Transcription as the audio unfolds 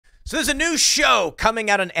So there's a new show coming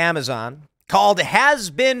out on Amazon called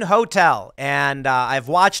Hazbin Hotel, and I've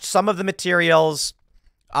watched some of the materials.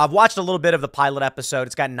 I've watched a little bit of the pilot episode.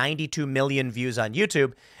 It's got 92 million views on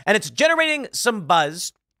YouTube, and it's generating some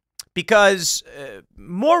buzz because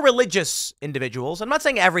more religious individuals, I'm not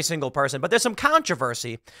saying every single person, but there's some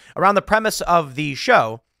controversy around the premise of the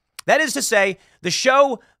show. That is to say, the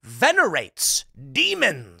show venerates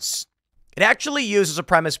demons. It actually uses a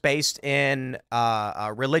premise based in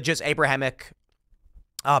religious Abrahamic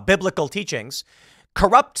biblical teachings,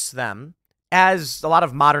 corrupts them, as a lot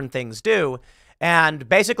of modern things do, and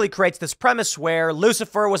basically creates this premise where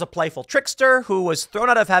Lucifer was a playful trickster who was thrown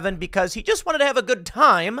out of heaven because he just wanted to have a good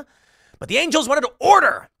time, but the angels wanted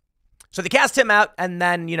order. So they cast him out, and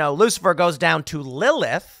then, Lucifer goes down to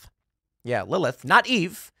Lilith. Yeah, Lilith, not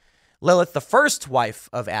Eve. Lilith, the first wife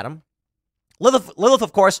of Adam. Lilith,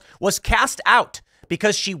 of course, was cast out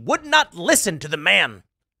because she would not listen to the man.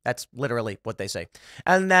 That's literally what they say.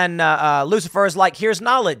 And then Lucifer is like, here's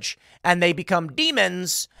knowledge. And they become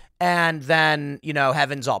demons. And then,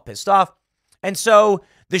 heaven's all pissed off. And so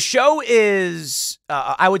the show is,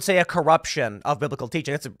 I would say, a corruption of biblical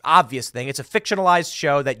teaching. That's an obvious thing. It's a fictionalized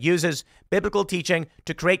show that uses biblical teaching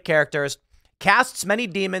to create characters, casts many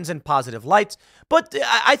demons in positive lights. But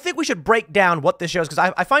I think we should break down what this show is,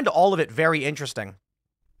 because I find all of it very interesting.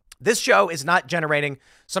 This show is not generating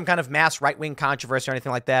some kind of mass right-wing controversy or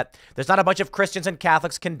anything like that. There's not a bunch of Christians and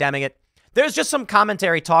Catholics condemning it. There's just some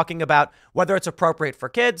commentary talking about whether it's appropriate for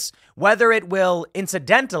kids, whether it will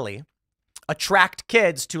incidentally attract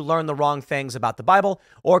kids to learn the wrong things about the Bible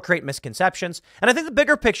or create misconceptions. And I think the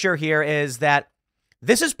bigger picture here is that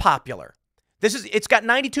this is popular. It's got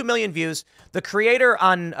 92 million views. The creator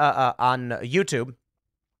on YouTube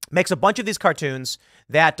makes a bunch of these cartoons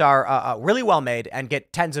that are really well made and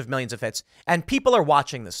get tens of millions of hits, and people are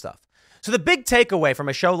watching this stuff. So the big takeaway from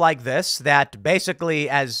a show like this that basically,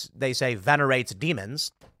 as they say, venerates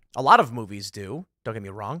demons, a lot of movies do, don't get me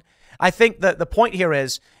wrong. I think that the point here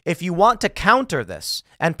is, if you want to counter this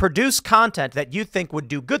and produce content that you think would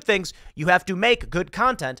do good things, you have to make good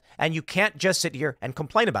content, and you can't just sit here and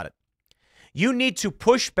complain about it. You need to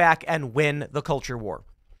push back and win the culture war.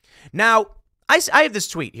 Now, I have this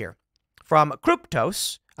tweet here from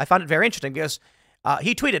Kryptos. I found it very interesting because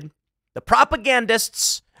he tweeted, "The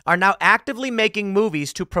propagandists are now actively making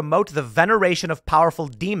movies to promote the veneration of powerful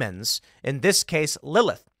demons, in this case,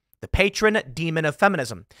 Lilith, the patron demon of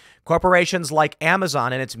feminism. Corporations like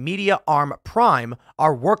Amazon and its media arm Prime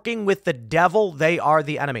are working with the devil. They are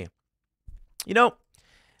the enemy."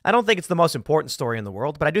 I don't think it's the most important story in the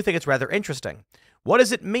world, but I do think it's rather interesting. What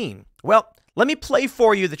does it mean? Well, let me play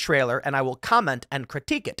for you the trailer, and I will comment and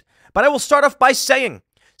critique it. But I will start off by saying,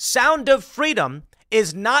 Sound of Freedom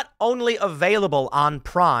is not only available on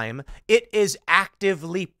Prime, it is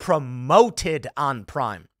actively promoted on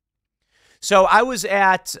Prime. So I was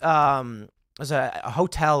at it was a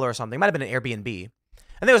hotel or something. It might have been an Airbnb.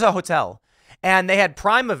 I think it was a hotel. And they had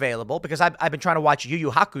Prime available because I've been trying to watch Yu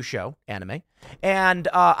Yu Hakusho anime. And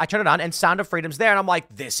I turned it on, and Sound of Freedom's there. And I'm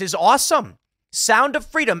like, this is awesome. Sound of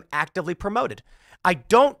Freedom actively promoted. I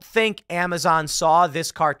don't think Amazon saw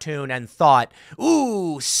this cartoon and thought,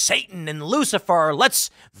 ooh, Satan and Lucifer,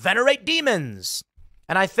 let's venerate demons.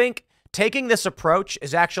 And I think taking this approach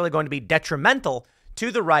is actually going to be detrimental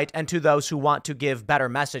to the right and to those who want to give better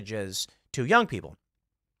messages to young people.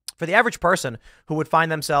 For the average person who would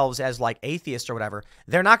find themselves as like atheists or whatever,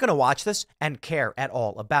 they're not going to watch this and care at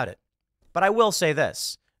all about it. But I will say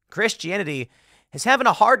this, Christianity is having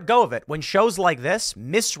a hard go of it when shows like this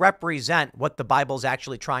misrepresent what the Bible's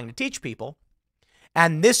actually trying to teach people.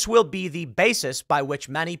 And this will be the basis by which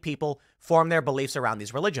many people form their beliefs around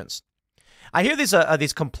these religions. I hear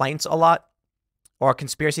these complaints a lot, or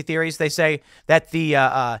conspiracy theories. They say that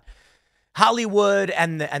the Hollywood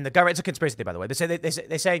and the government, it's a conspiracy theory, by the way.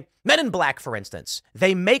 They say Men in Black, for instance,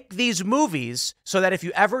 they make these movies so that if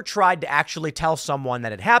you ever tried to actually tell someone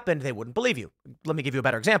that it happened, they wouldn't believe you. Let me give you a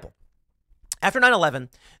better example. After 9/11,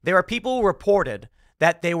 there are people who reported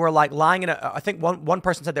that they were like lying in I think one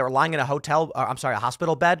person said they were lying in a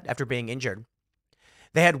hospital bed after being injured.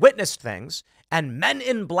 They had witnessed things, and Men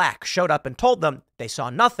in Black showed up and told them they saw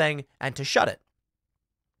nothing and to shut it.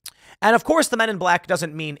 And of course, the Men in Black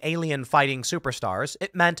doesn't mean alien fighting superstars.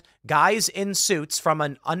 It meant guys in suits from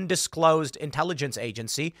an undisclosed intelligence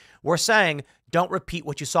agency were saying, don't repeat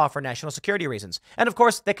what you saw for national security reasons. And of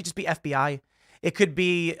course, they could just be FBI. It could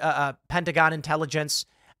be Pentagon intelligence.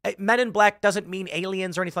 Men in Black doesn't mean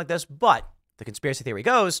aliens or anything like this, but the conspiracy theory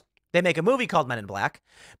goes, they make a movie called Men in Black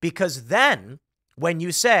because then when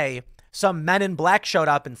you say some Men in Black showed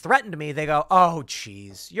up and threatened me, they go, oh,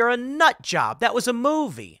 geez, you're a nut job. That was a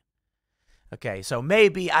movie. Okay, so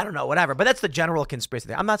maybe, I don't know, whatever. But that's the general conspiracy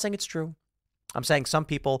theory. I'm not saying it's true. I'm saying some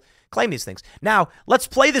people claim these things. Now, let's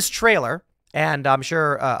play this trailer, and I'm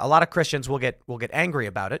sure a lot of Christians will get angry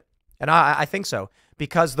about it. And I think so,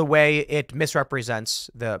 because the way it misrepresents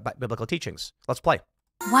the biblical teachings. Let's play.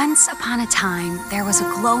 Once upon a time, there was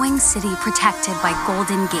a glowing city protected by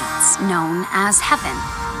golden gates, known as heaven.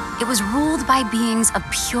 It was ruled by beings of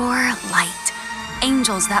pure light,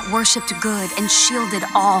 angels that worshipped good and shielded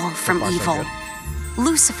all from evil.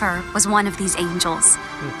 Lucifer was one of these angels.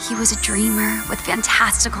 He was a dreamer with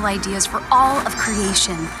fantastical ideas for all of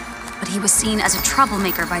creation, but he was seen as a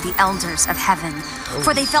troublemaker by the elders of heaven,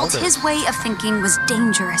 for they felt his way of thinking was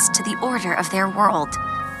dangerous to the order of their world.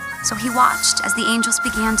 So he watched as the angels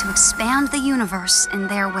began to expand the universe in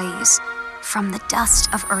their ways. From the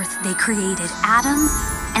dust of earth, they created Adam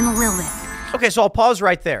and Lilith. Okay, so I'll pause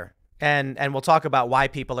right there, and we'll talk about why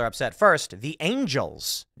people are upset. First, the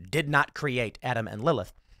angels did not create Adam and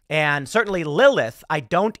Lilith. And certainly Lilith, I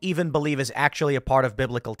don't even believe is actually a part of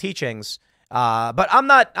biblical teachings. But I'm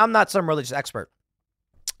not some religious expert.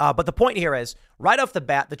 But the point here is, right off the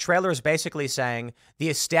bat, the trailer is basically saying the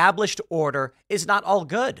established order is not all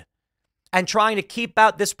good, and trying to keep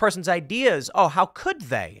out this person's ideas. Oh, how could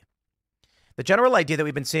they? The general idea that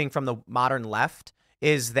we've been seeing from the modern left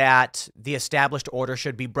is that the established order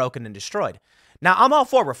should be broken and destroyed. Now, I'm all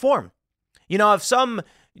for reform. You know, if some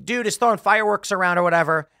dude is throwing fireworks around or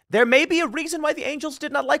whatever, there may be a reason why the angels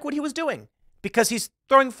did not like what he was doing, because he's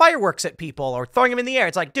throwing fireworks at people or throwing them in the air.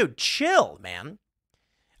 It's like, dude, chill, man.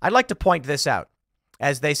 I'd like to point this out.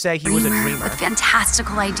 As they say, he was a dreamer with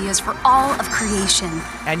fantastical ideas for all of creation.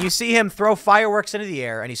 And you see him throw fireworks into the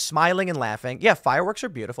air, and he's smiling and laughing. Yeah, fireworks are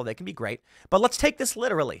beautiful. They can be great. But let's take this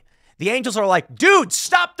literally. The angels are like, dude,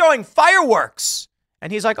 stop throwing fireworks.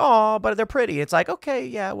 And he's like, oh, but they're pretty. It's like, okay,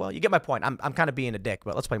 yeah, well, you get my point. I'm kind of being a dick,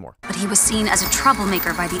 but let's play more. But he was seen as a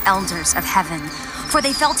troublemaker by the elders of heaven, for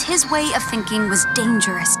they felt his way of thinking was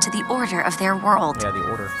dangerous to the order of their world. Yeah, the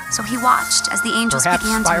order. So he watched as the angels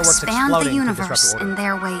began to expand the universe in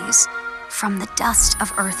their ways. From the dust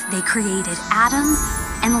of earth, they created Adam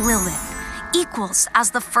and Lilith, equals as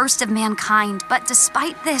the first of mankind. But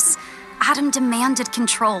despite this, Adam demanded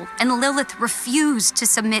control, and Lilith refused to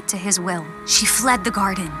submit to his will. She fled the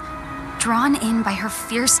garden. Drawn in by her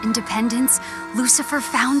fierce independence, Lucifer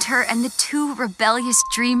found her, and the two rebellious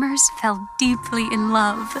dreamers fell deeply in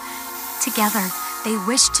love. Together, they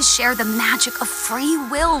wished to share the magic of free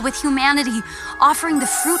will with humanity, offering the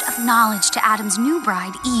fruit of knowledge to Adam's new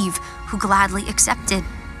bride, Eve, who gladly accepted.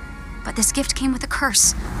 But this gift came with a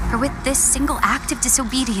curse, for with this single act of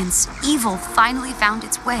disobedience, evil finally found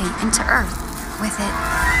its way into earth. With it,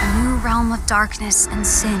 a new realm of darkness and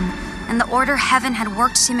sin, and the order heaven had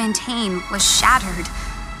worked to maintain was shattered.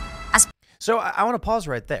 So I want to pause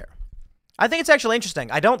right there. I think it's actually interesting.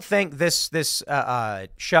 I don't think this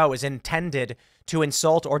show is intended to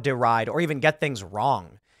insult or deride or even get things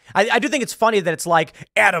wrong. I do think it's funny that it's like,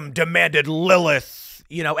 Adam demanded Lilith,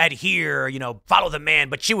 adhere, follow the man,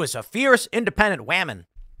 but she was a fierce, independent whammon.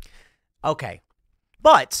 Okay.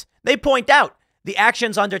 But they point out the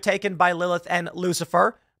actions undertaken by Lilith and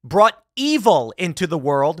Lucifer brought evil into the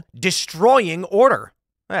world, destroying order.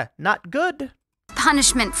 Not good.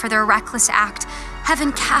 Punishment for their reckless act,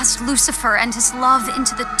 heaven cast Lucifer and his love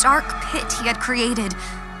into the dark pit he had created,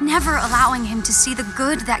 never allowing him to see the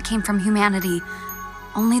good that came from humanity,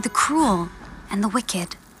 only the cruel and the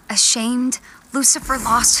wicked. Ashamed, Lucifer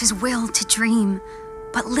lost his will to dream,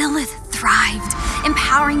 but Lilith thrived,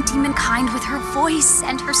 empowering demonkind with her voice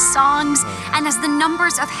and her songs, and as the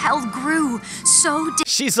numbers of hell grew, so did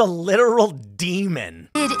she's a literal demon.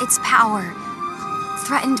 Its power.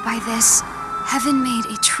 Threatened by this, heaven made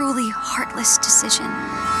a truly heartless decision,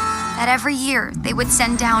 that every year they would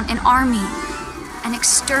send down an army, an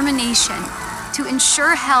extermination, to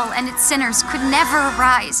ensure hell and its sinners could never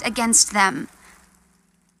rise against them.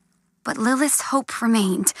 But Lilith's hope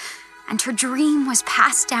remained, and her dream was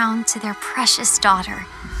passed down to their precious daughter,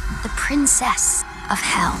 the princess of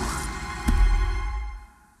hell.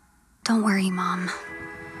 Don't worry, Mom.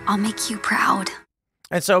 I'll make you proud.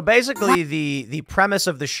 And so basically the premise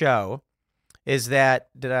of the show is that,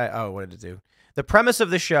 what did it do? The premise of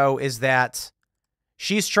the show is that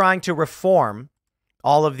she's trying to reform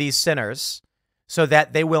all of these sinners so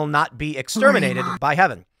that they will not be exterminated by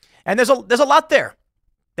heaven. And there's a lot there.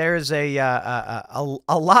 There's a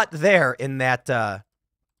lot there in that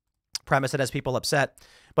premise that has people upset.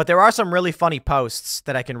 But there are some really funny posts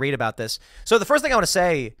that I can read about this. So the first thing I want to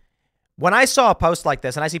say, when I saw a post like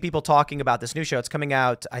this and I see people talking about this new show, it's coming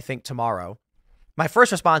out, I think, tomorrow. My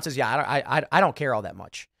first response is, yeah, I don't care all that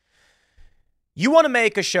much. You want to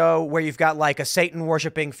make a show where you've got like a Satan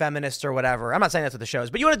worshiping feminist or whatever. I'm not saying that's what the show is,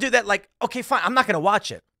 but you want to do that, like, okay, fine, I'm not going to watch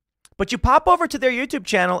it. But you pop over to their YouTube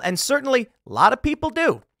channel, and certainly a lot of people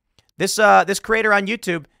do. This creator on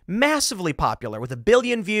YouTube, massively popular with 1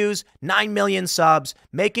 billion views, 9 million subs,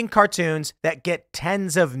 making cartoons that get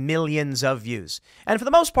tens of millions of views. And for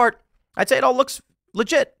the most part, I'd say it all looks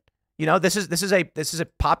legit. You know, this is a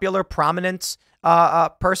popular, prominent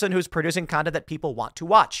person who's producing content that people want to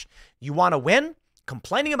watch. You want to win?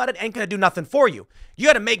 Complaining about it ain't going to do nothing for you. You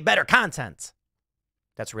got to make better content.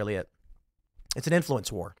 That's really it. It's an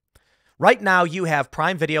influence war. Right now, you have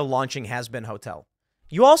Prime Video launching Hazbin Hotel.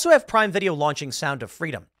 You also have Prime Video launching Sound of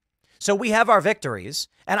Freedom. So we have our victories,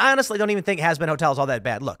 and I honestly don't even think Hazbin Hotel is all that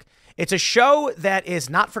bad. Look, it's a show that is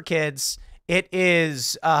not for kids. It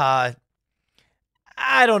is, I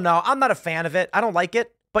don't know. I'm not a fan of it. I don't like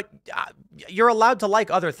it. But you're allowed to like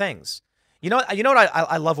other things. You know what?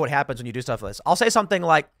 I love what happens when you do stuff like this. I'll say something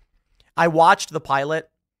like, I watched the pilot.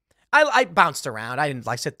 I bounced around. I didn't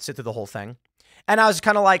like sit through the whole thing. And I was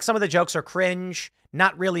kind of like, some of the jokes are cringe.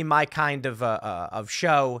 Not really my kind of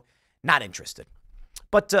show. Not interested.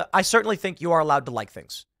 But I certainly think you are allowed to like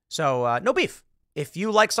things. So no beef. If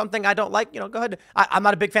you like something I don't like, go ahead. I'm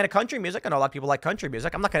not a big fan of country music. I know a lot of people like country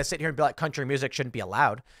music. I'm not going to sit here and be like, country music shouldn't be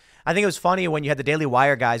allowed. I think it was funny when you had the Daily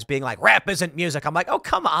Wire guys being like, rap isn't music. I'm like, oh,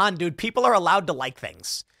 come on, dude. People are allowed to like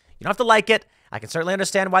things. You don't have to like it. I can certainly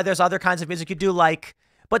understand why there's other kinds of music you do like.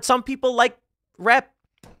 But some people like rap.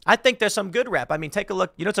 I think there's some good rap. I mean, take a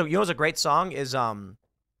look. You know what's a great song is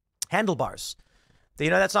Handlebars. Do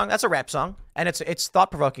you know that song? That's a rap song. And it's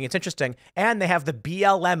thought-provoking. It's interesting. And they have the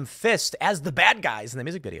BLM fist as the bad guys in the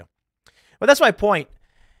music video. But that's my point.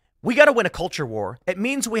 We got to win a culture war. It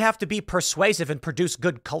means we have to be persuasive and produce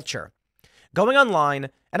good culture. Going online,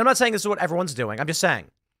 and I'm not saying this is what everyone's doing. I'm just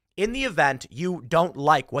saying, in the event you don't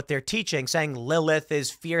like what they're teaching, saying Lilith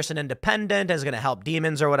is fierce and independent and is going to help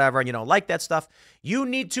demons or whatever, and you don't like that stuff, you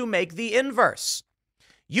need to make the inverse.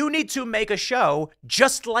 You need to make a show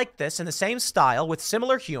just like this in the same style with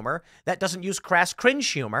similar humor that doesn't use crass cringe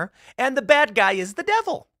humor, and the bad guy is the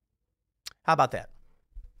devil. How about that?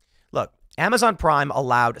 Look, Amazon Prime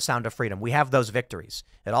allowed Sound of Freedom. We have those victories.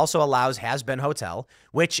 It also allows Hazbin Hotel,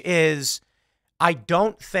 which is, I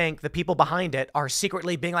don't think the people behind it are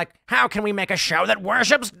secretly being like, how can we make a show that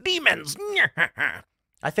worships demons?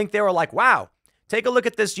 I think they were like, wow, take a look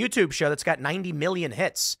at this YouTube show that's got 90 million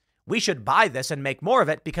hits. We should buy this and make more of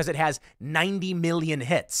it because it has 90 million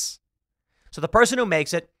hits. So the person who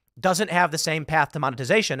makes it doesn't have the same path to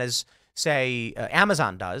monetization as, say,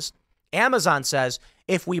 Amazon does. Amazon says,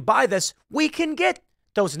 if we buy this, we can get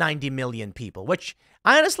those 90 million people, which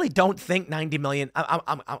I honestly don't think 90 million. Look,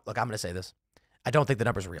 I'm going to say this. I don't think the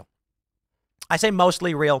number's real. I say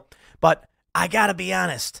mostly real, but I got to be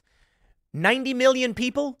honest. 90 million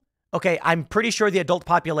people? Okay, I'm pretty sure the adult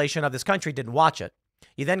population of this country didn't watch it.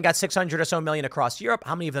 You then got 600 or so million across Europe.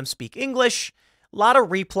 How many of them speak English? A lot of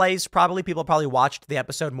replays. People probably watched the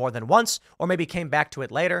episode more than once or maybe came back to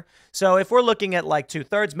it later. So if we're looking at like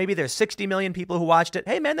 2/3, maybe there's 60 million people who watched it.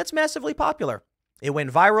 Hey, man, that's massively popular. It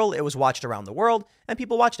went viral. It was watched around the world and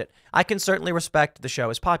people watched it. I can certainly respect the show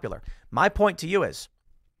is popular. My point to you is,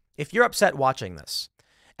 if you're upset watching this,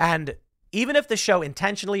 and even if the show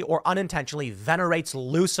intentionally or unintentionally venerates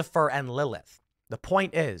Lucifer and Lilith, the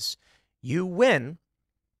point is you win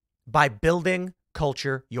by building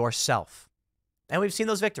culture yourself. And we've seen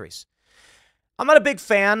those victories. I'm not a big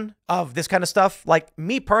fan of this kind of stuff. Like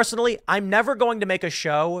me personally, I'm never going to make a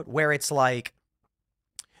show where it's like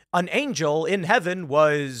an angel in heaven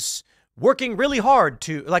was working really hard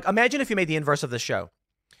to, like, imagine if you made the inverse of the show.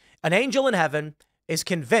 An angel in heaven is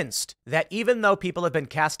convinced that even though people have been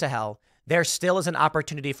cast to hell, there still is an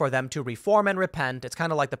opportunity for them to reform and repent. It's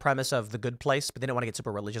kind of like the premise of The Good Place, but they didn't want to get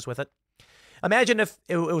super religious with it. Imagine if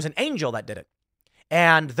it was an angel that did it.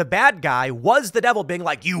 And the bad guy was the devil being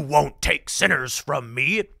like, you won't take sinners from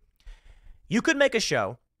me. You could make a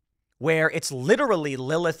show where it's literally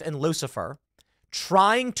Lilith and Lucifer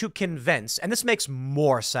trying to convince, and this makes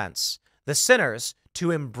more sense, the sinners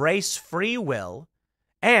to embrace free will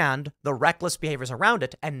and the reckless behaviors around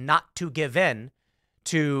it and not to give in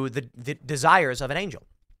to the desires of an angel.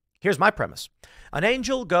 Here's my premise. An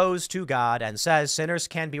angel goes to God and says sinners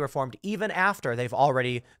can be reformed even after they've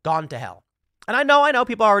already gone to hell. And I know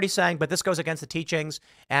people are already saying, but this goes against the teachings.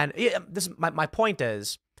 And this, my point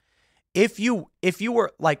is, if you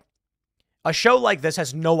were like, a show like this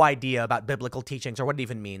has no idea about biblical teachings or what it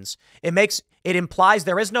even means. It implies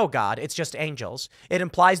there is no God. It's just angels. It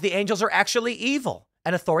implies the angels are actually evil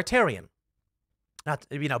and authoritarian. Not,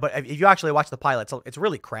 but if you actually watch the pilot, it's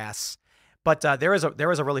really crass. But there is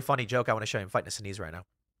a really funny joke I want to show you. I'm fighting a sneeze right now.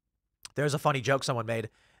 There's a funny joke someone made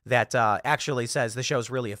that actually says the show's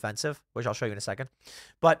really offensive, which I'll show you in a second.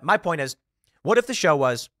 But my point is, what if the show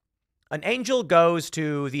was an angel goes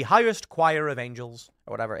to the highest choir of angels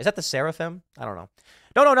or whatever? Is that the seraphim? I don't know.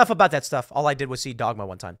 Don't know enough about that stuff. All I did was see Dogma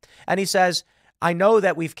one time. And he says, I know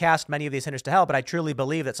that we've cast many of these sinners to hell, but I truly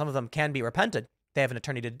believe that some of them can be repented. They have an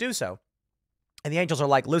eternity to do so. And the angels are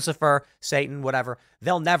like Lucifer, Satan, whatever.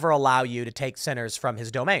 They'll never allow you to take sinners from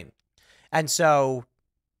his domain. And so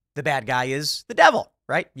the bad guy is the devil,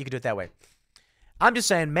 right? You could do it that way. I'm just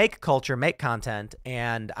saying, make culture, make content.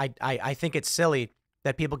 And I think it's silly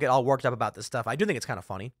that people get all worked up about this stuff. I do think it's kind of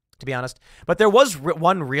funny, to be honest. But there was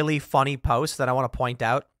one really funny post that I want to point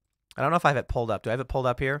out. I don't know if I have it pulled up. Do I have it pulled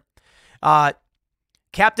up here?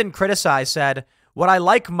 Captain Criticized said, what I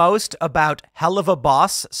like most about Hell of a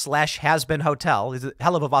Boss / Hazbin Hotel,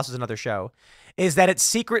 Hell of a Boss is another show, is that it's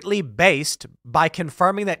secretly based by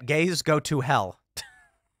confirming that gays go to hell.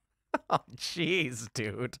 Oh, jeez,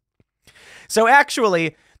 dude. So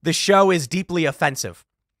actually, the show is deeply offensive.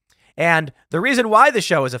 And the reason why the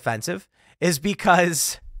show is offensive is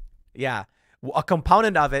because, yeah, a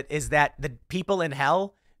component of it is that the people in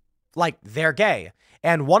hell, like, they're gay.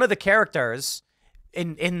 And one of the characters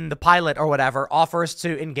in the pilot or whatever offers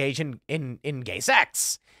to engage in gay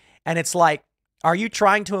sex. And it's like, are you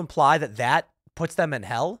trying to imply that that puts them in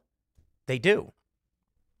hell? They do.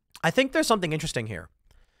 I think there's something interesting here.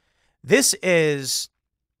 This is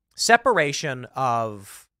separation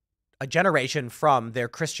of a generation from their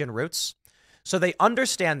Christian roots. So they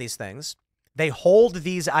understand these things. They hold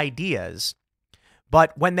these ideas,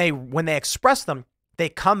 but when they express them, they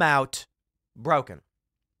come out broken.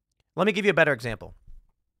 Let me give you a better example.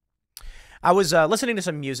 I was listening to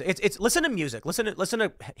some music. Listen to music. Listen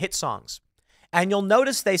to hit songs, and you'll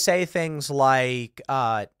notice they say things like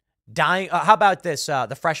dying. How about this?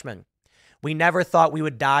 The Freshman. We never thought we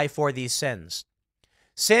would die for these sins.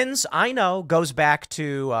 Sins, I know, goes back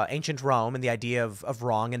to ancient Rome and the idea of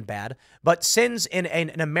wrong and bad. But sins in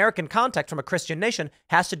an American context from a Christian nation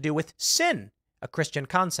has to do with sin, a Christian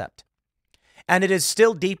concept. And it is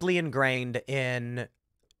still deeply ingrained in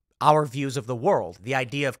our views of the world, the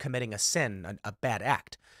idea of committing a sin, a bad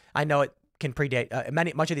act. I know it can predate,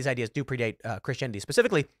 much of these ideas do predate Christianity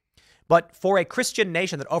specifically, but for a Christian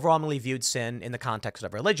nation that overwhelmingly viewed sin in the context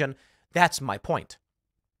of religion, that's my point.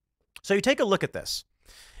 So you take a look at this,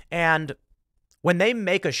 and when they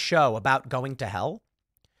make a show about going to hell,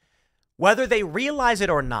 whether they realize it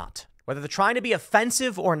or not, whether they're trying to be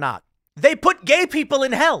offensive or not, they put gay people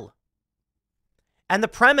in hell. And the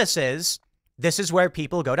premise is, this is where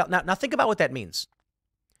people go down. Now think about what that means.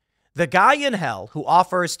 The guy in hell who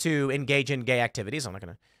offers to engage in gay activities, I'm not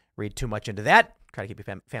going to read too much into that, try to keep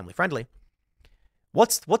it family friendly.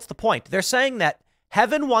 What's the point? They're saying that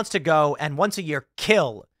heaven wants to go and once a year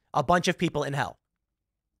kill a bunch of people in hell.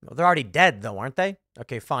 Well, they're already dead though, aren't they?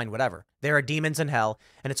 Okay, fine, whatever. There are demons in hell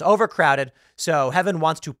and it's overcrowded, so heaven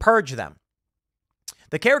wants to purge them.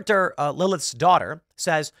 The character, Lilith's daughter,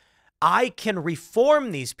 says, I can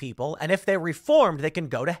reform these people, and if they're reformed, they can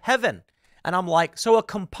go to heaven. And I'm like, so a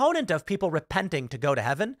component of people repenting to go to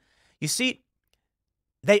heaven, you see,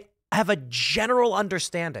 they have a general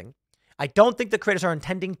understanding. I don't think the creators are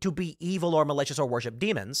intending to be evil or malicious or worship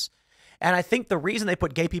demons. And I think the reason they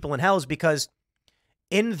put gay people in hell is because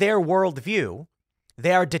in their worldview,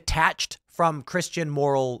 they are detached from Christian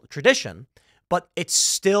moral tradition, but it's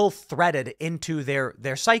still threaded into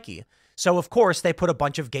their psyche. So, of course, they put a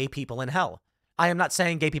bunch of gay people in hell. I am not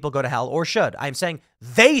saying gay people go to hell or should. I am saying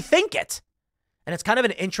they think it. And it's kind of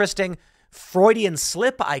an interesting Freudian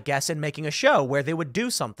slip, I guess, in making a show where they would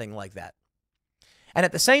do something like that. And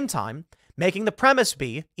at the same time, making the premise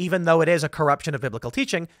be, even though it is a corruption of biblical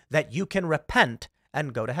teaching, that you can repent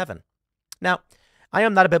and go to heaven. Now, I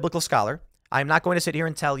am not a biblical scholar. I am not going to sit here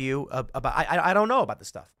and tell you about, I don't know about this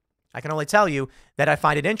stuff. I can only tell you that I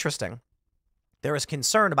find it interesting. There is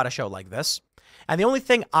concern about a show like this. And the only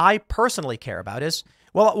thing I personally care about is,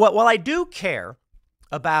 well, I do care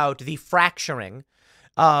about the fracturing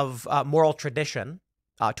of moral tradition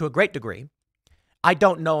to a great degree. I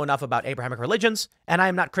don't know enough about Abrahamic religions, and I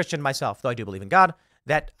am not Christian myself, though I do believe in God,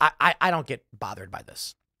 that I don't get bothered by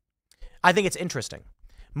this. I think it's interesting.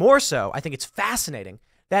 More so, I think it's fascinating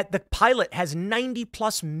that the pilot has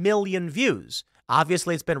 90+ million views.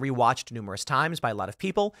 Obviously, it's been rewatched numerous times by a lot of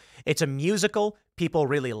people. It's a musical. People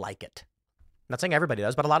really like it. I'm not saying everybody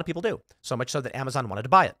does, but a lot of people do. So much so that Amazon wanted to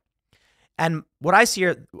buy it. And what I see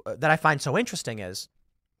here that I find so interesting is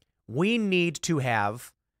we need to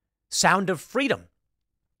have sound of freedom.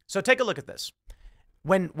 So take a look at this.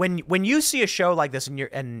 when you see a show like this and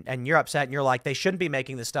you're upset and you're like, they shouldn't be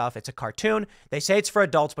making this stuff. It's a cartoon. They say it's for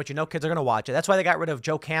adults, but kids are going to watch it. That's why they got rid of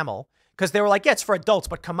Joe Camel, because they were like, yeah, it's for adults,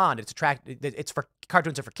 but come on, it's for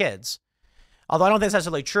cartoons are for kids. Although I don't think it's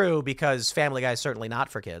necessarily true, because Family Guy is certainly not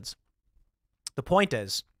for kids. The point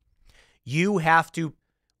is, you have to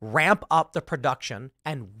ramp up the production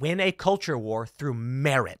and win a culture war through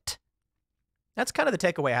merit. That's kind of the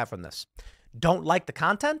takeaway I have from this. Don't like the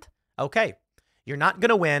content? Okay. You're not going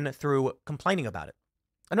to win through complaining about it.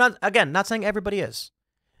 I'm not saying everybody is.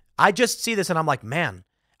 I just see this and I'm like, man,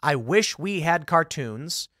 I wish we had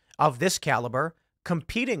cartoons of this caliber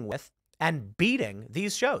competing with and beating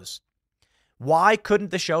these shows. Why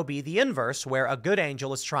couldn't the show be the inverse, where a good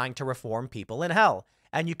angel is trying to reform people in hell?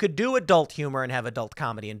 And you could do adult humor and have adult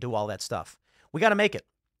comedy and do all that stuff. We got to make it.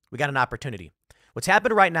 We got an opportunity. What's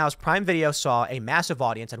happened right now is Prime Video saw a massive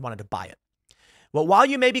audience and wanted to buy it. Well, while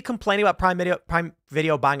you may be complaining about Prime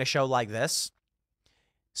Video buying a show like this,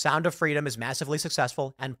 Sound of Freedom is massively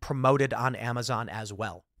successful and promoted on Amazon as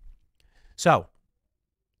well. So,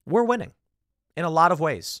 we're winning in a lot of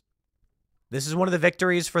ways. This is one of the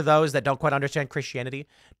victories for those that don't quite understand Christianity,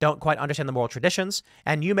 don't quite understand the moral traditions,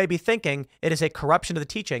 and you may be thinking it is a corruption of the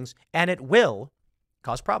teachings, and it will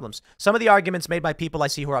cause problems. Some of the arguments made by people I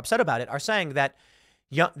see who are upset about it are saying that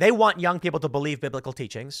they want young people to believe biblical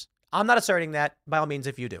teachings. I'm not asserting that, by all means,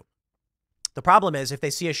 if you do. The problem is, if they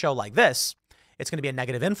see a show like this, it's going to be a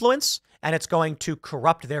negative influence, and it's going to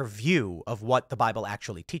corrupt their view of what the Bible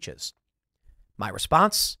actually teaches. My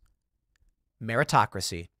response?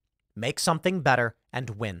 Meritocracy. Make something better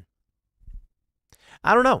and win.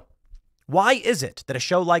 I don't know. Why is it that a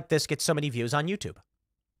show like this gets so many views on YouTube?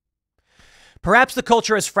 Perhaps the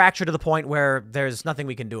culture is fractured to the point where there's nothing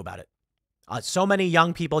we can do about it. So many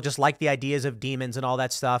young people just like the ideas of demons and all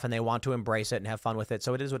that stuff, and they want to embrace it and have fun with it.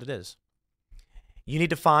 So it is what it is. You need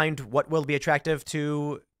to find what will be attractive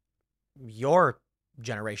to your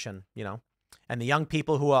generation, and the young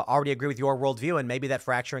people who already agree with your worldview, and maybe that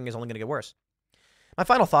fracturing is only going to get worse. My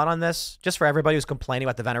final thought on this, just for everybody who's complaining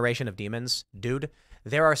about the veneration of demons, dude,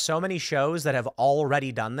 there are so many shows that have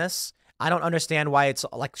already done this. I don't understand why it's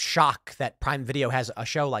like shock that Prime Video has a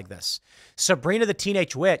show like this. Sabrina the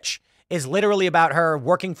Teenage Witch is literally about her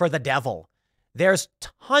working for the devil. There's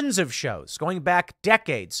tons of shows going back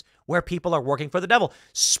decades where people are working for the devil.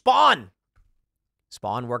 Spawn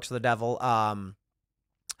works for the devil.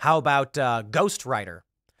 How about Ghost Rider?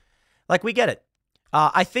 Like, we get it.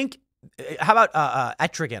 I think, how about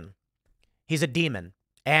Etrigan? He's a demon,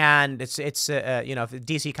 and it's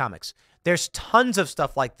DC Comics. There's tons of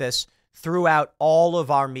stuff like this throughout all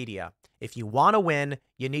of our media. If you want to win,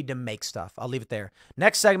 you need to make stuff. I'll leave it there.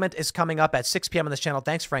 Next segment is coming up at 6 p.m. on this channel.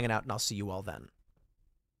 Thanks for hanging out, and I'll see you all then.